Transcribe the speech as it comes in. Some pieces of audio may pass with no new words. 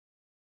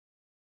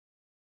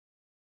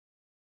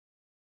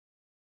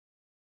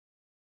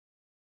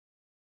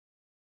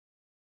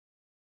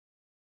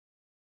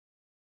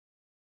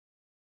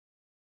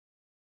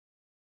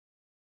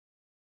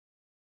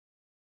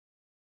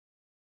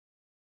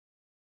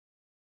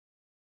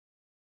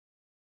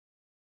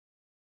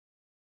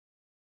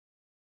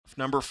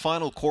Number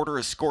final quarter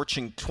is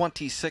scorching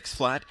 26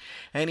 flat,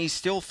 and he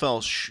still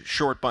fell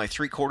short by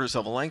 3/4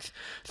 of a length.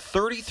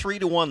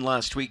 33-1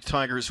 last week,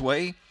 Tiger's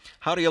Way.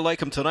 How do you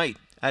like him tonight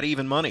at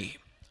even money?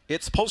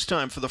 It's post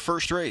time for the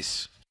first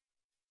race.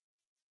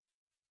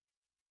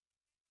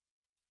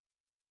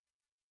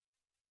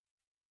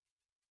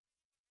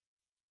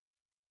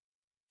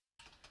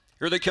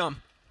 Here they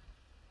come.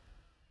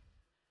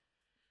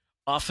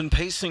 Often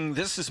pacing,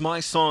 This Is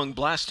My Song,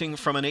 blasting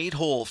from an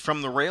 8-hole.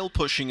 From the rail,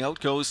 pushing out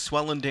goes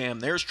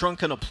Swellendam. There's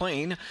Drunk on a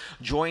Plane,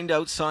 joined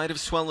outside of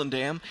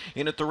Swellendam.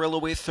 In at the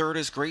railway third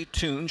is Great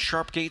Tune.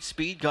 Sharp gate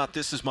speed got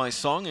This Is My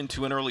Song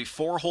into an early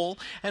 4-hole.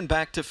 And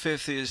back to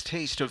fifth is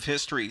Taste of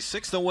History.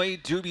 Sixth away,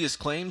 Dubious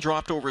Claim,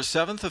 dropped over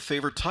seventh, a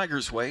favorite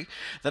Tiger's Way.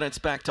 Then it's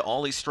back to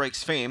Ollie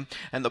Strikes Fame.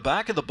 And the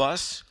back of the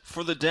bus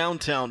for the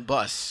downtown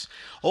bus.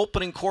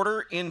 Opening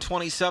quarter in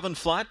 27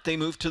 flat, they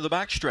move to the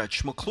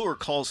backstretch. McClure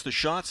calls the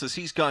shots as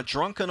he's got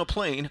Drunk on a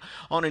Plane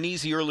on an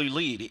easy early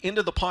lead.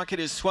 Into the pocket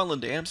is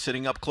Swellendam,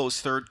 sitting up close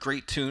third.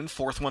 Great Tune,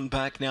 fourth one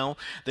back now.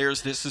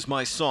 There's This Is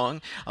My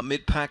Song. A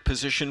mid-pack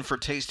position for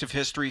Taste of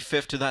History,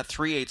 fifth to that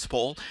 3/8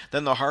 pole.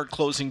 Then the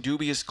hard-closing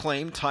Dubious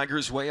Claim.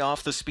 Tiger's Way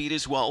off the speed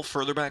as well.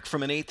 Further back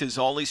from an eighth is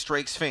Ollie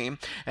Strikes Fame.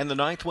 And the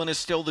ninth one is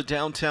still the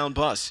downtown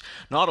bus.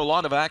 Not a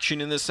lot of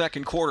action in the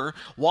second quarter.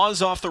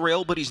 Was off the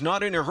rail, but he's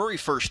not in a hurry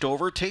first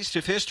over. Taste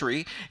of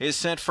History is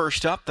sent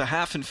first up. The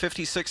half in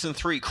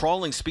 56-3.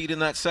 Crawling speed in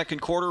that second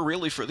quarter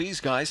really for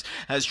these guys,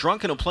 as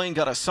Drunk on a Plane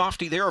got a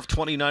softie there of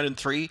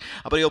 29-3,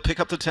 but he'll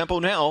pick up the tempo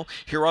now.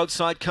 Here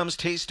outside comes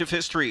Taste of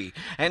History,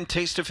 and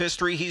Taste of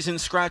History, he's in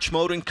scratch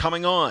mode and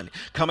coming on.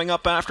 Coming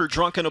up after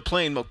Drunk on a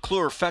Plane,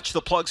 McClure fetched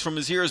the plugs from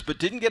his ears but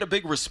didn't get a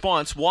big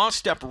response. Wah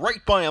stepped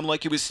right by him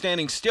like he was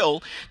standing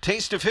still.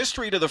 Taste of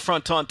History to the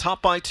front on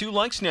top by 2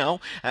 lengths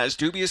now, as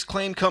Dubious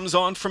Claim comes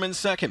on from in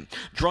second.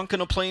 Drunk on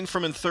a Plane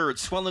from in third.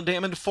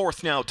 Swellendam in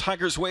fourth now.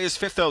 Tiger's Way is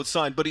fifth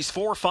outside, but he's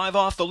 4-5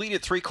 off the lead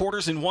at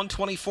 3/4 in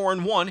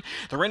 1:24-1.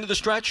 They're into the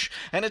stretch,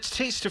 and it's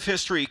Taste of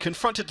History,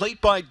 confronted late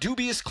by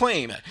Dubious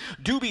Claim.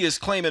 Dubious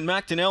Claim and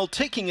McDonnell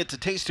taking it to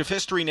Taste of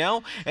History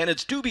now, and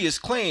it's Dubious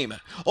Claim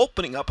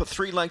opening up a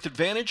 3-length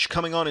advantage.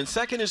 Coming on in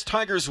second is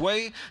Tiger's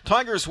Way.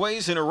 Tiger's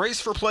Way's in a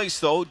race for place,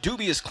 though.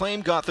 Dubious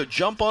Claim got the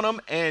jump on him,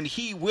 and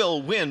he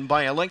will win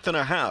by a length and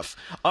a half.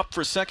 Up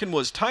for second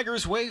was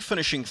Tiger's Way,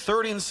 finishing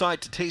third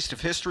inside to Taste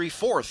of History.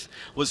 Fourth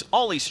was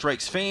Ollie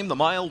Strikes Fame, the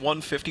mile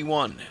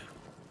 1:51.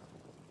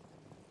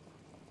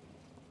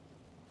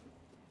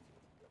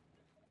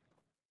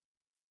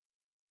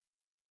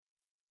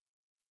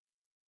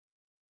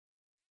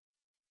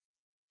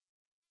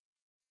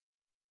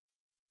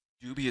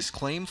 Dubious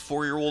Claim,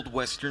 4-year-old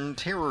Western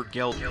Terror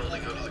gelding out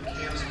of the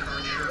Kansas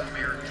Card Sharp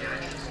Mare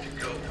Gadgets to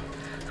go.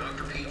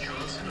 Dr. Pete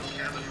Johnson of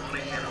Cabin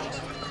Monahan,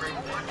 also with Craig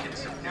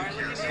Watkins of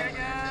Newcastle,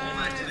 Paul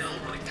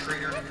McDonnell running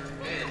trainer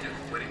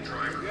and winning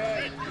driver.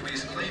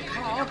 Dubious Claim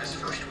picking up his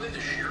first win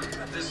this year.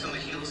 This on the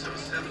heels of a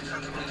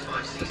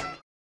 7-25 season.